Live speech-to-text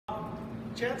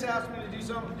Chance asked me to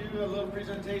do a little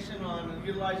presentation on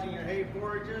utilizing your hay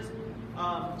forages.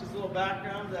 Just a little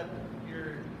background that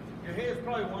your hay is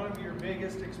probably one of your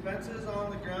biggest expenses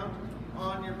on the ground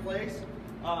on your place.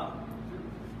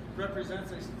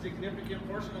 Represents a significant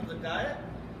portion of the diet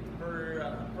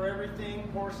for everything: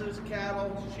 horses,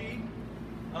 cattle, sheep.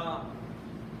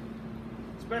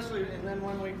 Especially, and then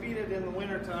when we feed it in the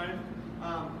winter time,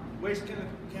 waste can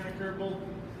occur both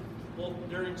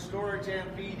during storage and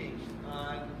feeding.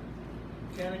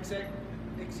 Can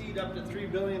exceed up to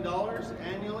 $3 billion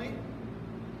annually,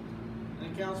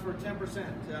 and accounts for 10%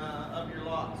 of your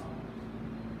loss.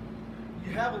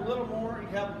 You have a little more, you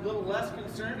have a little less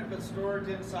concern if it's stored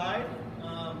inside.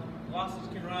 Losses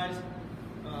can rise,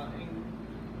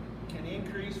 can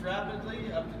increase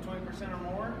rapidly, up to 20% or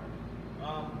more,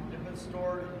 if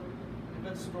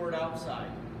it's stored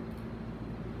outside.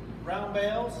 Round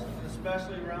bales,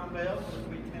 especially round bales, as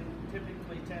we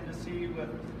typically tend to see with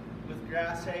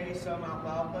grass hay, some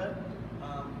alfalfa.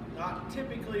 Not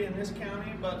typically in this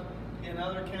county, but in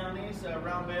other counties,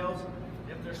 round bales,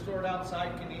 if they're stored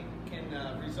outside, can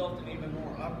result in even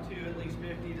more, up to at least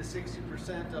 50 to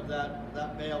 60% of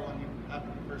that bale after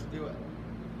you first do it.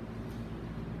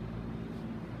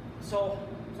 So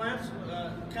plants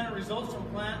kind of results from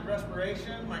plant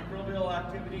respiration, microbial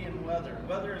activity, and weather.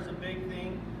 Weather is a big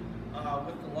thing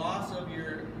with the loss of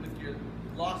your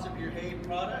hay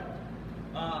product.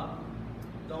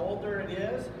 The older it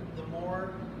is, the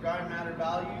more dry matter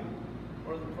value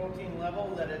or the protein level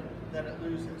that it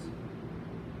loses.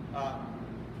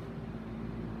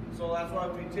 So that's why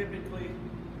we typically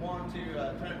want to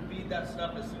try to feed that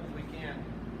stuff as soon as we can.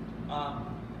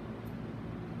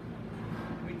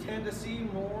 We tend to see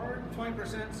more.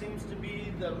 20% seems to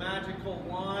be the magical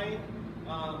line.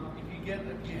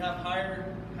 If you have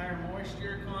higher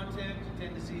moisture content, you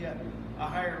tend to see a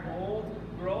higher mold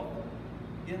growth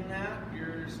in that.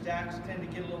 Your stacks tend to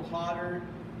get a little hotter,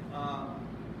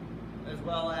 as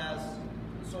well as,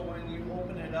 so when you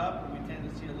open it up, we tend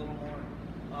to see a little more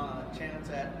chance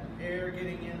at air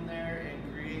getting in there and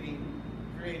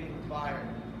creating fire.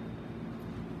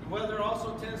 The weather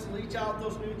also tends to leach out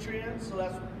those nutrients, so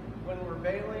that's when we're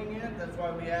baling it. That's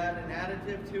why we add an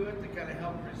additive to it to kind of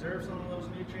help preserve some of those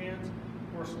nutrients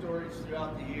for storage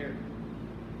throughout the year.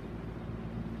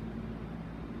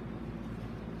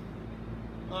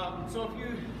 So if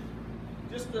you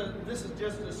this is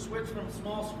just a switch from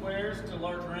small squares to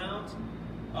large rounds.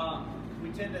 We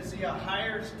tend to see a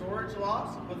higher storage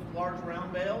loss with large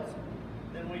round bales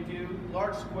than we do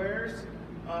large squares.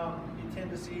 You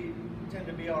tend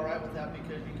to be all right with that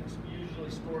because you can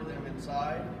usually store them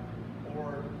inside,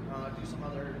 or do some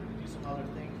other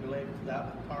things related to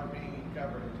that with tarping and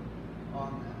coverage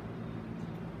on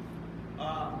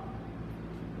that.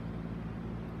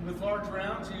 With large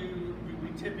rounds, we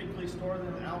typically store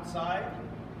them outside.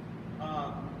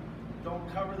 Don't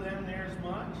cover them near as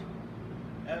much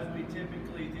as we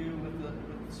typically do with the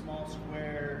small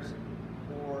squares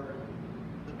or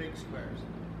the big squares.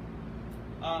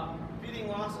 Feeding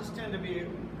losses tend to be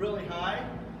really high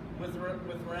with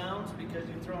rounds because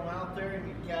you throw them out there and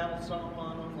your cattle stomp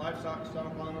on them, livestock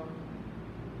stomp on them,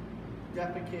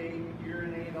 defecate,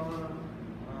 urinate on them.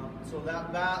 So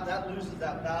that loses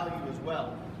that value as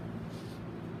well.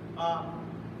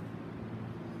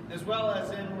 As well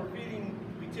as in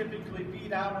we typically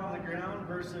feed out on the ground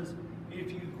versus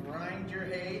if you grind your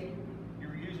hay,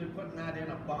 you're usually putting that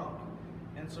in a bunk,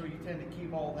 and so you tend to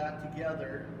keep all that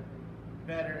together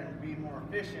better and be more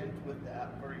efficient with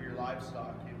that for your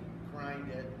livestock if you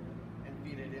grind it and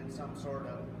feed it in some sort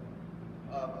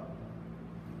of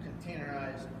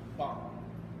containerized bunk.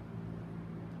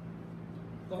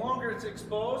 The longer it's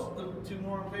exposed to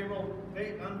more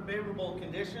unfavorable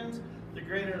conditions, the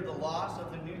greater the loss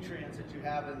of the nutrients that you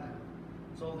have in there.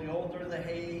 So the older the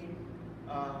hay,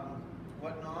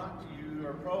 whatnot, you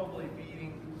are probably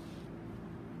feeding.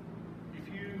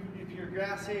 If your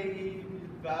grass hay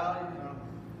value,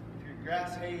 if your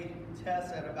grass hay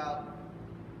tests at about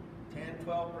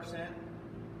 10-12%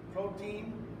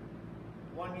 protein,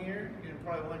 1 year, you're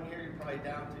probably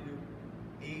down to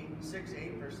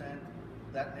 6-8%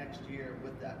 that next year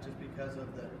with that, just because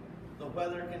of the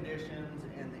weather conditions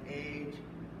and the age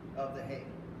of the hay.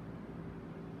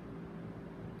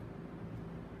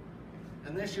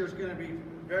 And this year is going to be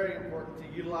very important to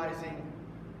utilizing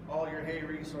all your hay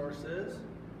resources,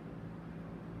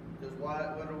 because what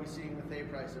are we seeing with hay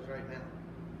prices right now?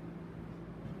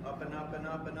 Up and up and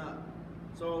up and up.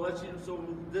 So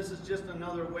this is just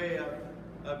another way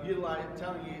of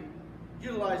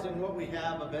utilizing what we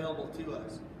have available to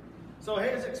us. So hay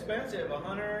is expensive,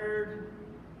 100,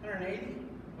 180.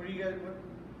 What do you guys?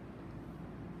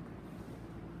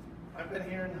 I've been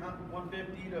hearing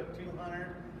 150 to 200,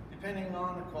 depending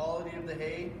on the quality of the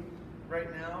hay. Right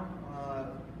now,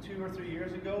 2 or 3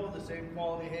 years ago, the same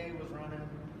quality hay was running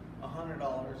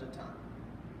 $100 a ton.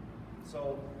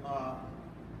 So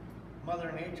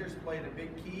Mother Nature's played a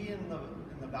big key in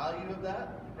the value of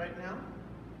that right now.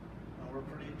 We're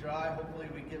pretty dry. Hopefully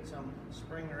we get some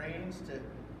spring rains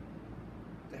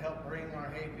to help bring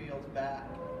our hay fields back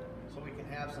so we can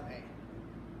have some hay.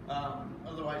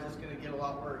 Otherwise it's going to get a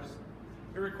lot worse.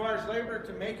 It requires labor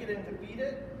to make it and to feed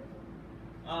it.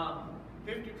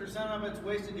 50% of it's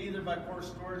wasted either by poor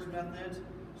storage methods.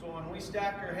 So when we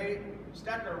stack our hay,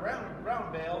 stack our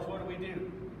round bales, what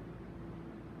do?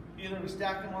 Either we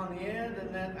stack them on the end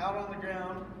and then out on the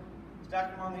ground,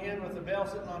 stack them on the end with the bale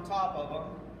sitting on top of them,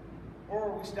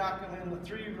 or we stack them in the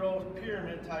 3-row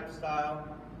pyramid type style,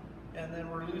 and then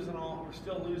we're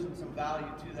still losing some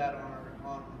value to that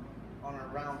on our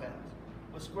round bales.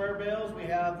 With square bales, we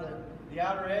have the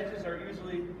outer edges are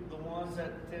usually the ones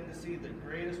that tend to see the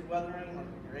greatest weathering or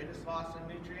the greatest loss in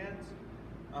nutrients,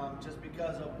 just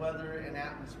because of weather and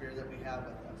atmosphere that we have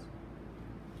with us.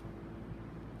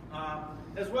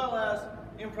 As well as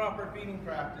improper feeding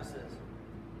practices.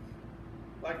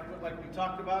 Like we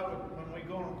talked about when we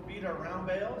go and feed our round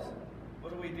bales,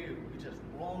 what do? We just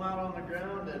roll them out on the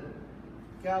ground and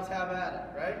cows have at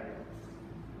it, right?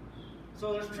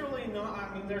 So there's truly not,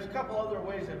 I mean, there's a couple other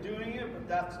ways of doing it, but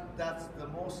that's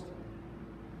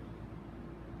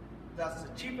the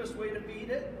cheapest way to feed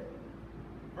it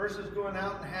versus going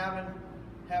out and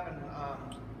having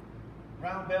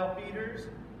round bale feeders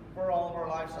for all of our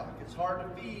livestock. It's hard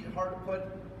to feed, hard to put,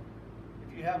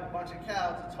 if you have a bunch of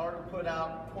cows, it's hard to put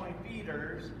out 20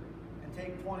 feeders and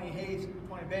take 20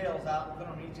 bales out and put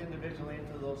them each individually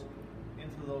into those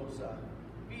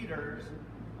feeders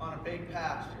on a big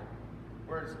pasture.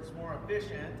 Whereas it's more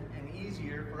efficient and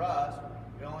easier for us.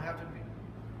 We only have to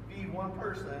feed one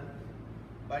person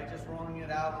by just rolling it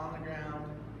out on the ground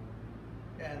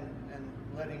and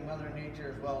letting Mother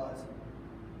Nature as well as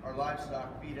our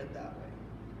livestock feed it that way.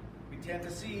 We tend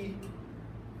to see,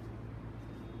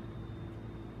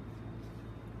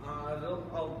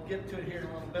 I'll get to it here in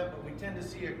a little bit, but we tend to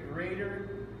see a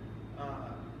greater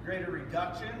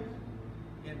reduction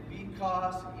in feed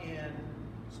costs, in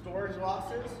storage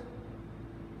losses,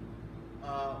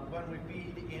 when we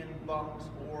feed in bunks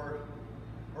or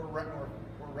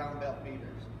round bale feeders.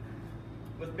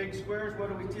 With big squares, what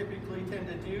do we typically tend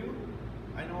to do?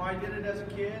 I know I did it as a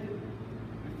kid.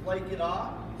 We flake it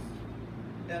off,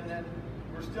 and then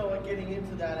we're still getting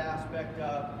into that aspect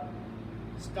of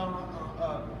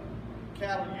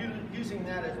cattle using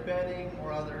that as bedding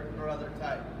or other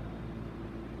type.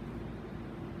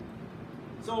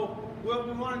 So what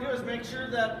we want to do is make sure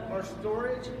that our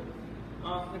storage,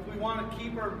 if we want to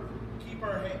keep our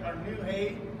new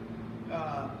hay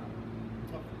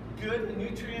good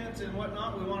nutrients and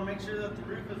whatnot, we want to make sure that the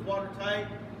roof is watertight,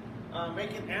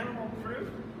 make it animal proof.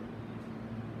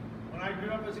 When I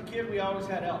grew up as a kid, we always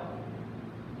had elk.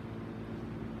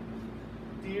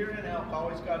 Deer and elk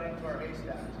always got into our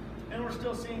haystacks. And we're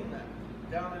still seeing that.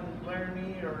 Down in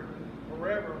Laramie or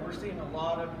wherever, we're seeing a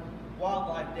lot of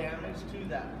wildlife damage to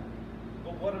that.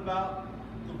 But what about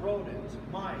the rodents,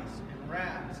 mice, and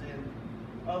rats, and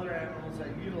other animals that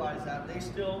utilize that? They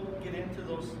still get into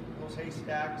those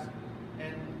haystacks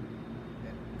and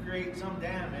create some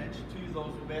damage to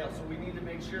those bales. So we need to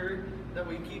make sure that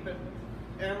we keep it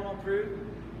animal proof.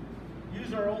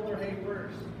 Use our older hay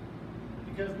first,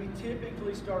 because we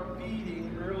typically start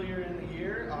feeding earlier in the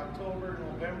year, October,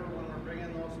 November, when we're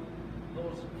bringing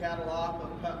those cattle off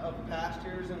of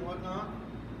pastures and whatnot.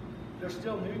 There's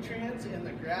still nutrients in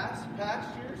the grass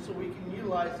pasture, so we can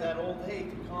utilize that old hay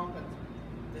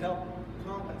to help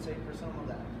compensate for some of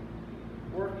that.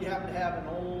 Or if you happen to have an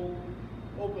old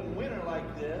open winter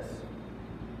like this,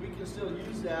 we can still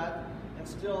use that and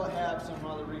still have some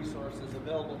other resources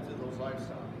available to those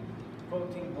livestock.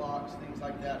 Protein blocks, things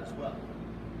like that as well.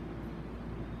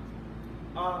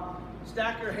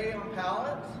 Stack your hay on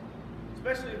pallets,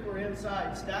 especially if we're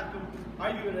inside. Stack them.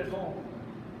 I do it at home.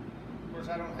 Of course,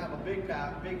 I don't have a big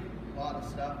lot of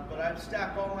stuff, but I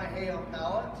stack all my hay on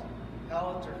pallets.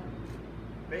 Pallets are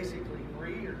basically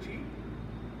free or cheap.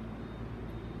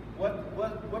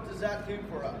 What does that do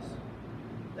for us?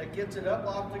 That gets it up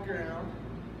off the ground.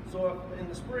 So if in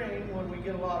the spring, when we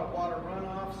get a lot of water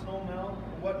runoff, snow melt,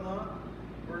 or whatnot,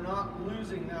 we're not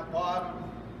losing that bottom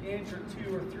inch or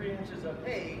 2 or 3 inches of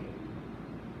hay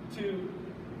to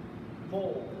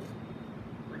mold.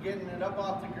 We're getting it up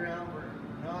off the ground.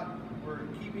 We're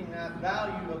keeping that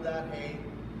value of that hay,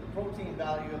 the protein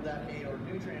value of that hay or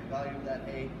nutrient value of that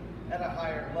hay at a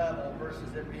higher level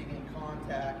versus it being in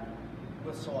contact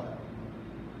with soil.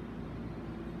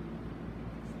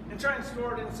 And try and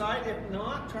store it inside. If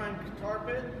not, try and tarp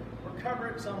it or cover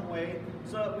it some way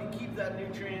so that we keep that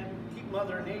nutrient, keep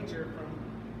Mother Nature from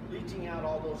leaching out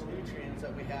all those nutrients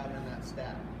that we have in that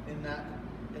stack, in that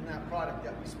product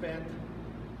that we spent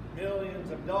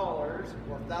millions of dollars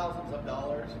or thousands of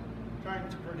dollars trying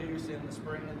to produce in the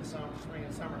spring and the spring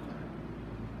and summertime.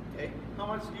 Okay, how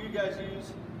much do you guys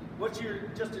use? What's your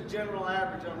just a general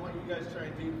average on what you guys try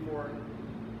and do for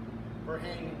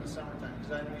haying in the summertime?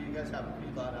 Because I know you guys have a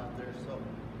feedlot out there, so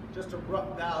just a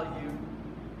rough value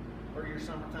for your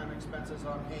summertime expenses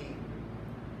on haying.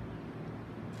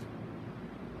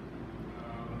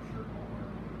 I'm not sure how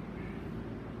much it would be.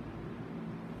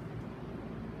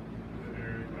 It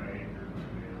varies by acre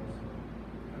and bale,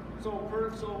 So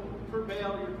per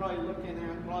bale, you're probably looking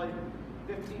at probably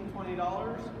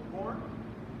 $15–20 more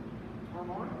or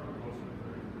more.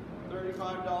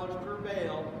 $35 per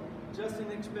bale, just in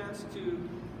expense to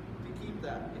keep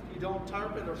that. If you don't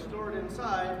tarp it or store it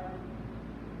inside,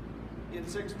 in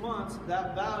 6 months,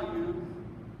 that value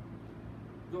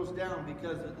goes down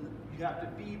because you have to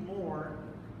feed more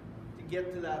to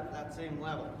get to that same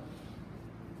level.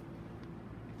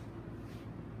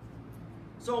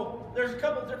 So there's a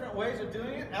couple different ways of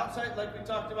doing it. Outside, like we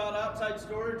talked about, outside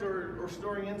storage or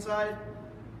storing inside.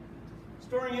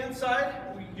 Storing inside,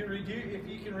 if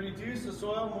you can reduce the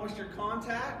soil moisture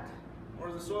contact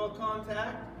or the soil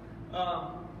contact,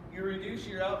 you reduce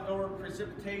your outdoor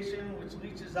precipitation, which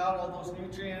leaches out all those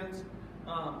nutrients.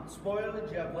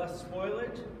 Spoilage, you have less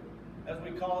spoilage, as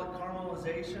we call it,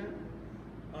 caramelization.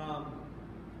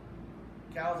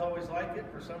 Cows always like it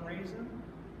for some reason,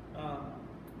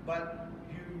 but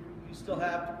you still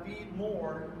have to feed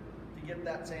more to get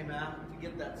that same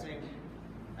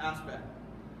aspect.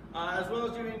 As well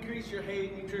as you increase your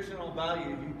hay nutritional value,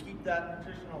 you keep that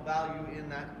nutritional value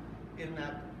in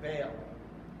that bale.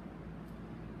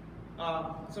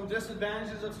 Some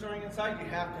disadvantages of storing inside: you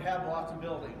have to have lots of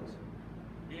buildings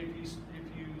if you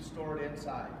store it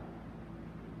inside.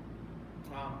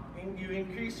 And you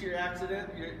increase your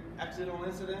accidental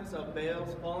incidence of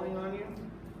bales falling on you,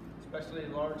 especially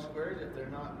in large squares if they're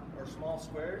not, or small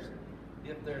squares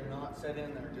if they're not set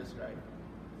in there just right.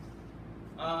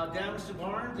 Damage to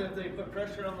barns, if they put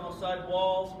pressure on those side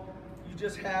walls, you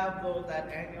just have that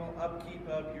annual upkeep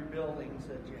of your buildings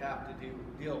that you have to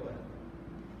deal with.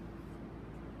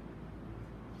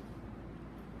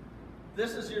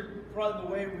 This is probably the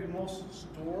way we most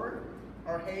store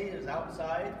our hay is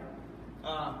outside.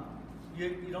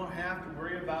 You don't have to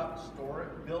worry about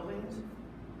buildings.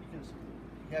 You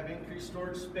have increased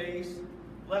storage space,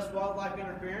 less wildlife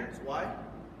interference. Why?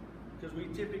 Because we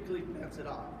typically fence it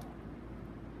off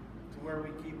to where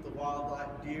we keep the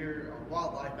wildlife, deer, or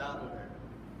wildlife out of there.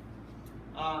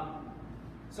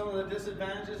 Some of the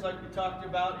disadvantages, like we talked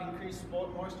about, increased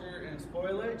moisture and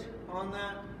spoilage on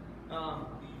that.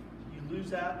 You lose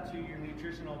that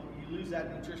nutritional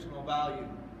value,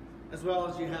 as well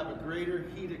as you have a greater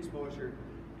heat exposure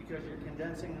because you're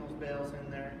condensing those bales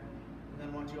in there, and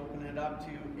then once you open it up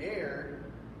to air,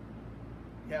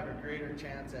 you have a greater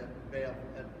chance at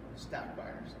stack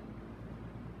fires.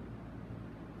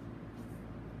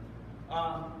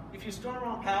 If you store them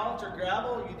on pallets or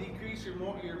gravel, you decrease your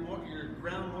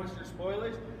ground moisture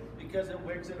spoilage because it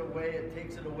wicks it away, it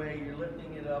takes it away. You're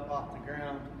lifting it up off the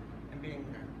ground and being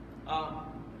there.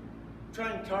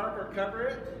 Try and tarp or cover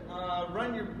it.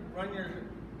 Run your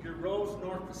rows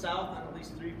north to south and at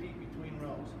least 3 feet between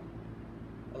rows.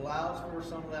 Allows for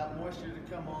some of that moisture to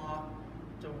come off,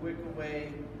 to wick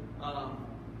away,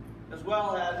 as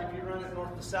well as if you run it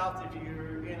north to south, if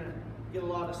you're get a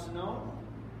lot of snow,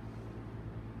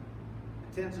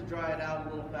 it tends to dry it out a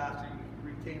little faster. You can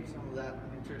retain some of that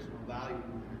nutritional value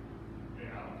in there.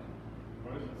 Yeah.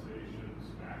 Why does it say you shouldn't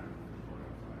stack if they're stored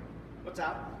outside? What's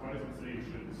that? Why does it say you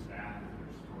shouldn't stack if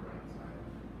they're stored outside?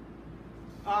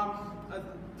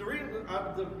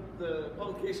 The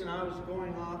publication I was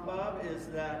going off of is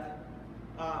that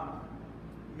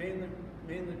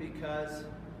mainly because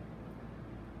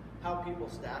how people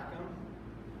stack them.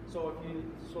 So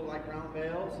like round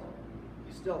bales,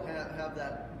 you still have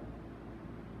that.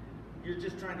 You're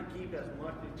just trying to keep as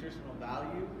much nutritional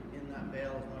value in that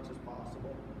bale as much as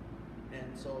possible,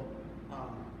 and so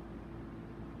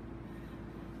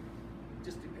it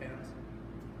just depends.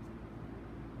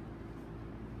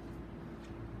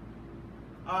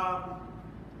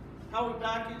 How we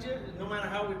package it, no matter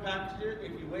how we package it,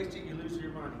 if you waste it, you lose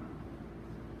your money.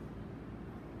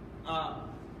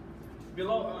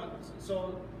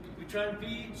 So we try and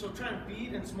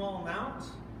feed in small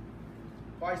amounts,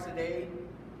 twice a day.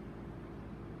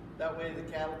 That way the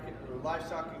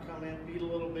livestock can come in, feed a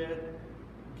little bit,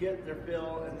 get their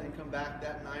fill, and then come back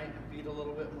that night and feed a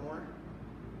little bit more.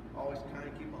 Always kind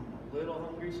of keep them a little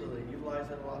hungry so they utilize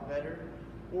it a lot better.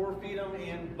 Or feed them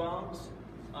in bunks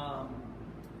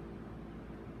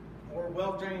or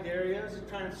well-drained areas.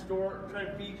 Try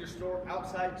and feed your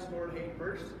outside stored hay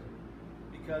first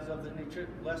because of the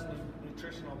less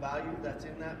nutritional value that's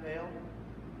in that bale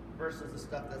versus the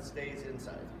stuff that stays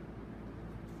inside.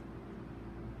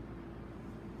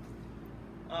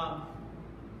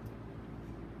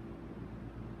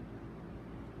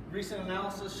 Recent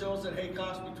analysis shows that hay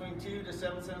costs between 2 to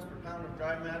 7 cents per pound of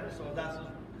dry matter, so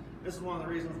this is one of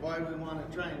the reasons why we want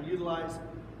to try and utilize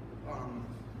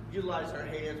our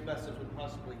hay as best as we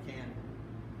possibly can.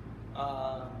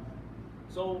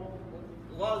 So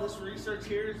a lot of this research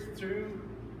here is through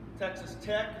Texas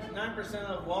Tech. 9%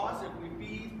 of loss if we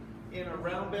feed in a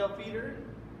round bale feeder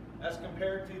as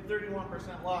compared to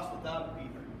 31% loss without a feeder.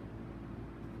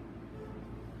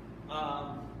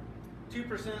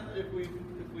 2% if we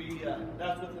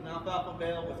that's with an alfalfa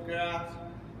bale with grass,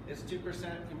 it's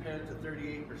 2% compared to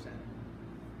 38%.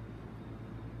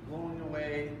 Blowing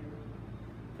away,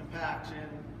 compaction,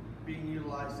 being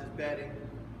utilized as bedding.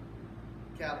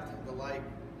 Cattle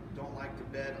don't like to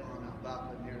bed on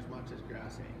alfalfa near as much as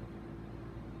grass hay.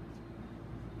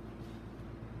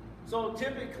 So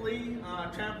typically,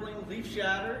 trampling, leaf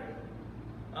shatter,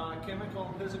 chemical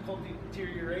and physical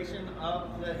deterioration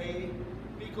of the hay,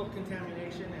 fecal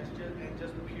contamination, and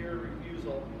just pure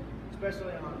refusal,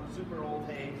 especially on super old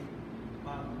hay.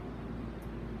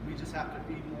 We just have to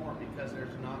feed more because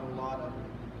there's not a lot of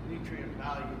nutrient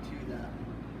value to that.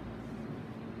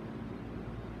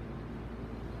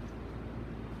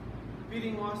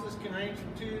 Feeding losses can range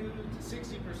from 2 to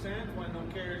 60% when no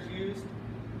care is used.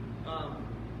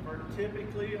 Or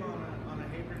typically on a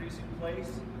hay producing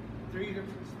place, 3 to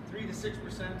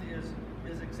 6%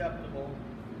 is acceptable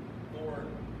for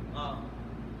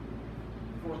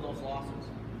those losses.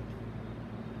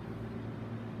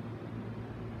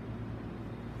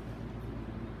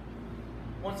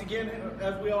 Once again,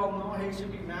 as we all know, hay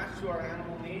should be matched to our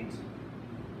animal needs.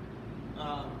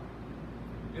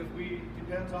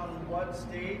 Depends on what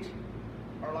stage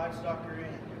our livestock are in.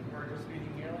 If we're just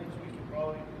feeding yearlings, we can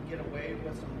probably get away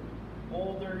with some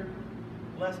older,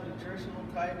 less nutritional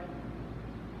type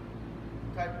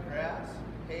grass,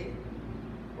 hay.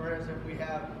 Whereas if we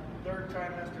have third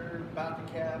trimester, about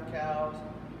to calve cows,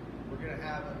 we're going to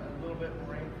have a little bit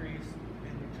more increase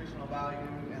in nutritional value,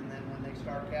 and then when they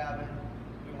start calving,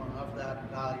 we want to up that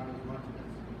value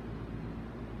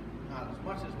not as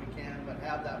much as we can, but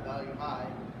have that value high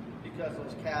because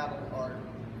those cattle are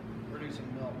producing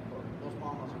milk, or those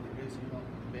mamas are producing milk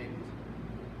for the babies.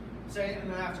 Same,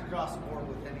 and that's across the board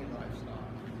with any livestock.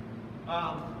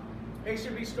 Hay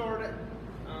should be stored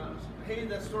hay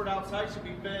that's stored outside should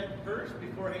be fed first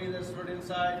before hay that's stored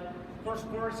inside. Of course,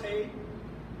 coarse hay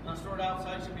stored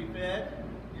outside should be fed.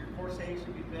 Your coarse hay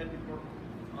should be fed before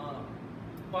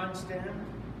fine stem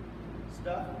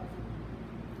stuff.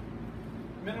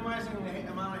 Minimizing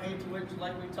the amount of hay to which,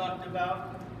 like we talked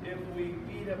about, if we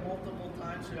feed it multiple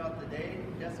times throughout the day,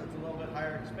 yes, it's a little bit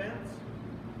higher expense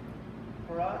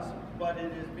for us, but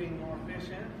it is being more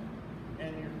efficient,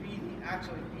 and you're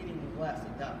actually feeding less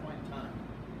at that point in time.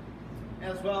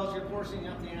 As well as you're forcing the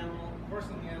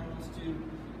animals to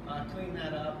clean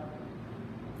that up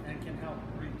and can help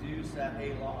reduce that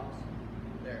hay loss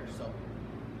there. So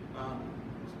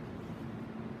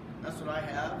that's what I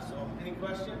have. So any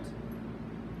questions?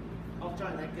 I'll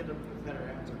try and get a better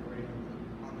answer for you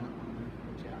on that one,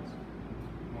 what you asked.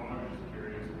 Well, I was just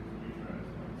curious because we try to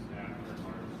staff our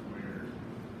large squares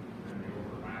and they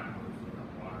overlap them so that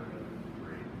water doesn't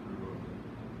drain through them.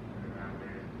 And then that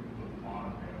way the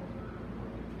bottom bales are more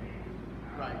contained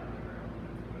out Right. of the ground.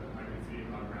 But I can see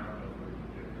on ground those are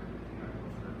different,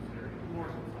 surface area. More.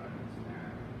 Side and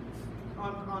stack.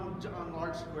 On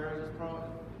large squares, it's probably,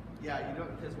 yeah, you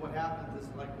don't, because what happens is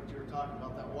like what you were talking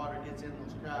about, that water gets in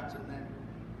those cracks, and then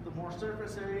the more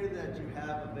surface area that you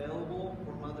have available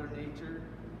for Mother Nature,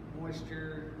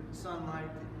 moisture, sunlight,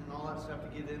 and all that stuff to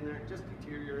get in there, it just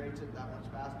deteriorates it that much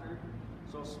faster.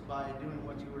 So by doing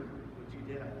what you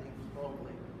did, I think is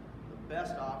probably the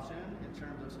best option in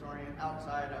terms of storing it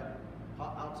outside of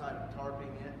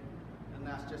tarping it, and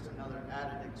that's just another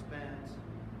added expense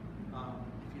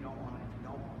if you don't want to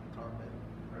tarp it.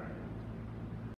 Right.